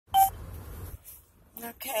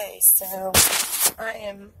Okay, so I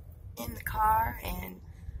am in the car and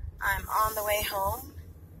I'm on the way home.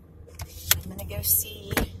 I'm going to go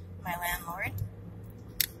see my landlord,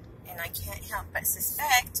 and I can't help but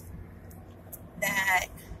suspect that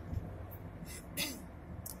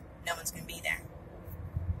no one's going to be there.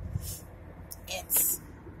 It's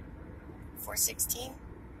 4:16.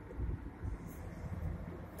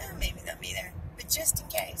 Maybe they'll be there, but just in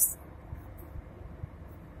case.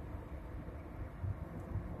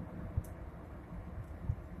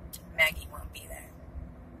 Maggie won't be there.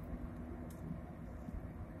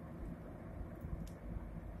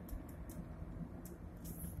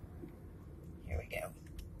 Here we go.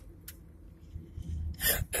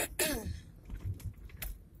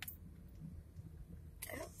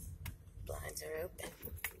 Oh, blinds are open.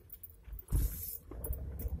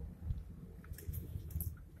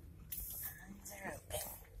 Blinds are open.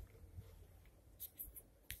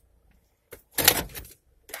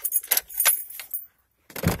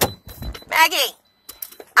 Maggie,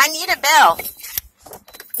 I need a bill.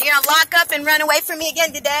 You gonna lock up and run away from me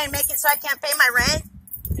again today and make it so I can't pay my rent?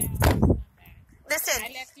 Listen,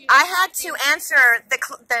 I had to answer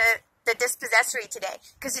the dispossessory today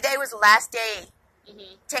because today was the last day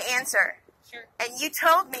to answer. Sure. And you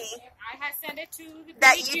told me I had sent it to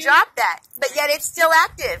that you dropped that, but yet it's still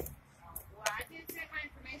active. Well, I did send my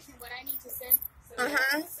information, what I need to send. So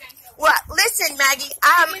Well, listen, Maggie,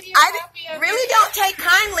 I really don't take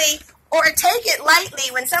kindly or take it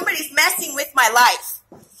lightly when somebody's messing with my life.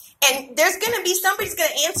 And there's going to be, somebody's going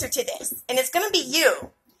to answer to this. And it's going to be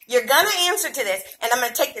you. You're going to answer to this. And I'm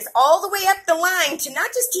going to take this all the way up the line to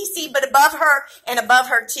not just TC, but above her and above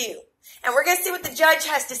her too. And we're going to see what the judge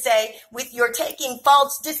has to say with your taking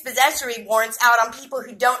false dispossessory warrants out on people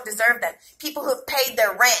who don't deserve them. People who have paid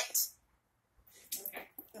their rent.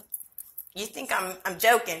 You think I'm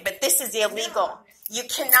joking, but this is illegal. You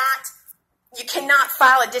cannot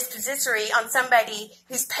file a dispossessory on somebody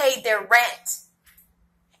who's paid their rent.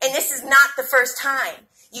 And this is not the first time.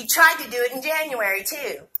 You tried to do it in January,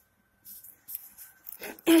 too.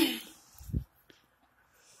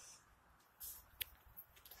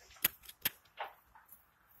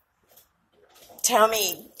 Tell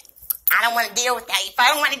me, I don't want to deal with that. If I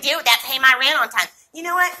don't want to deal with that, pay my rent on time. You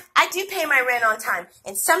know what? I do pay my rent on time.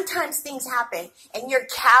 And sometimes things happen. And your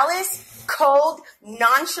callous, cold,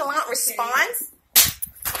 nonchalant response,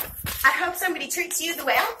 I hope somebody treats you the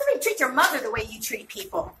way, I hope somebody treats your mother the way you treat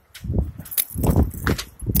people.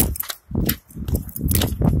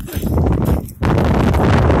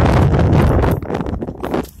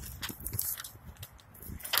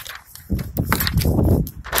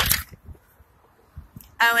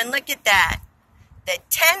 Oh, and look at that. The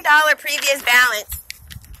 $10 previous balance.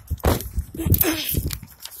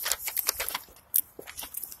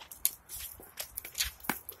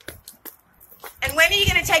 And when are you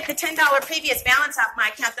going to take the $10 previous balance off my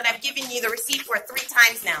account that I've given you the receipt for 3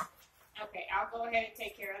 times now? Okay, I'll go ahead and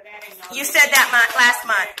take care of that. And you said that last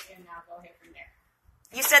month. And I'll go ahead from there.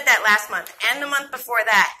 You said that last month and the month before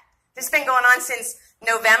that. This has been going on since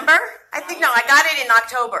November? I think, no, I got it in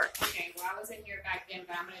October. Okay, well, I wasn't here back then,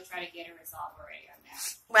 but I'm going to try to get it resolved already on that.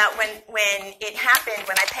 Well, when it happened,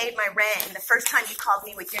 when I paid my rent, and the first time you called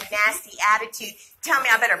me with your nasty attitude, tell me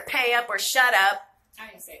I better pay up or shut up. I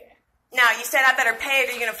didn't say that. No, you said I better pay it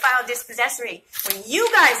or you're going to file dispossessory. When you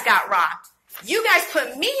guys got robbed, you guys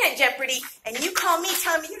put me in jeopardy, and you call me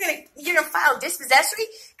telling me you're gonna file dispossessory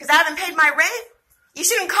because I haven't paid my rent? You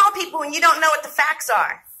shouldn't call people when you don't know what the facts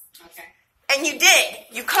are. Okay. And you did.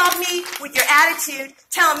 You called me with your attitude,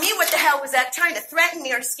 telling me what the hell was that, trying to threaten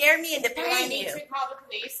me or scare me into paying you. Do I need to call the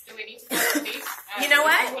police? Do we need to call the police? You know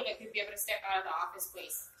what? Could be able to step out of the office,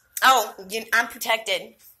 please. Oh, I'm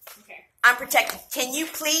protected. Okay. I'm protected. Can you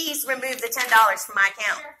please remove the $10 from my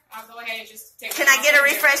account? Sure. I'll go ahead and just take it. Can I get a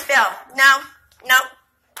refresh bill? No.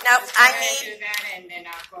 I need. Do that, and then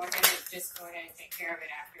I'll go ahead and just go ahead and take care of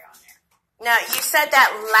it after on there. No, you said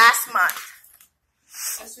that last month.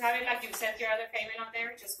 Just have it like you sent your other payment on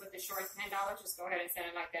there, just with the short $10. Just go ahead and send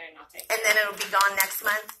it like that, and I'll take it. And then it'll be gone next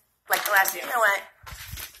month, like the last. You know what?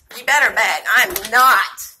 You better bet I'm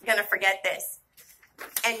not gonna forget this.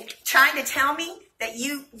 And trying to tell me that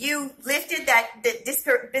you lifted the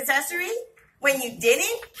dispossessory when you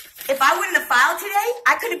didn't. If I wouldn't have filed today,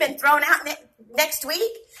 I could have been thrown out next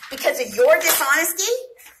week because of your dishonesty.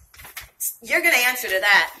 You're gonna answer to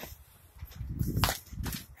that.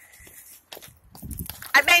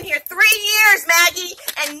 I've been here 3 years, Maggie,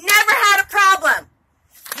 and never had a problem.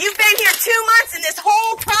 You've been here 2 months, and this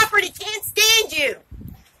whole property can't stand you.